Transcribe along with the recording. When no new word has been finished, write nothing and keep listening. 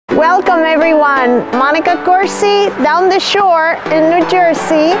Welcome everyone. Monica Corsi down the shore in New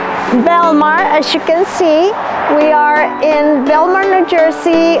Jersey, Belmar. As you can see, we are in Belmar, New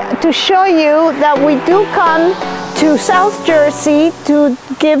Jersey to show you that we do come to South Jersey to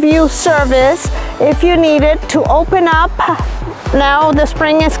give you service if you need it to open up. Now the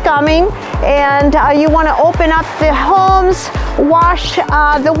spring is coming and you want to open up the homes, wash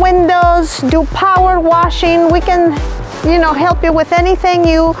the windows, do power washing. We can help you with anything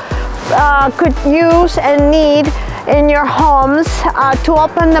you could use and need in your homes to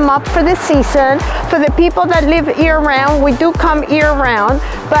open them up for the season. For the people that live year-round, we do come year-round,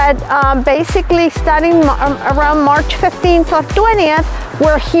 but basically starting around March 15th or 20th,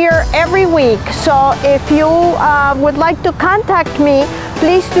 we're here every week. So if you would like to contact me,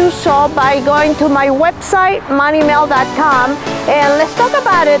 please do so by going to my website, monimel.com, and let's talk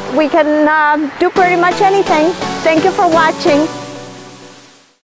about it. We can do pretty much anything. Thank you for watching.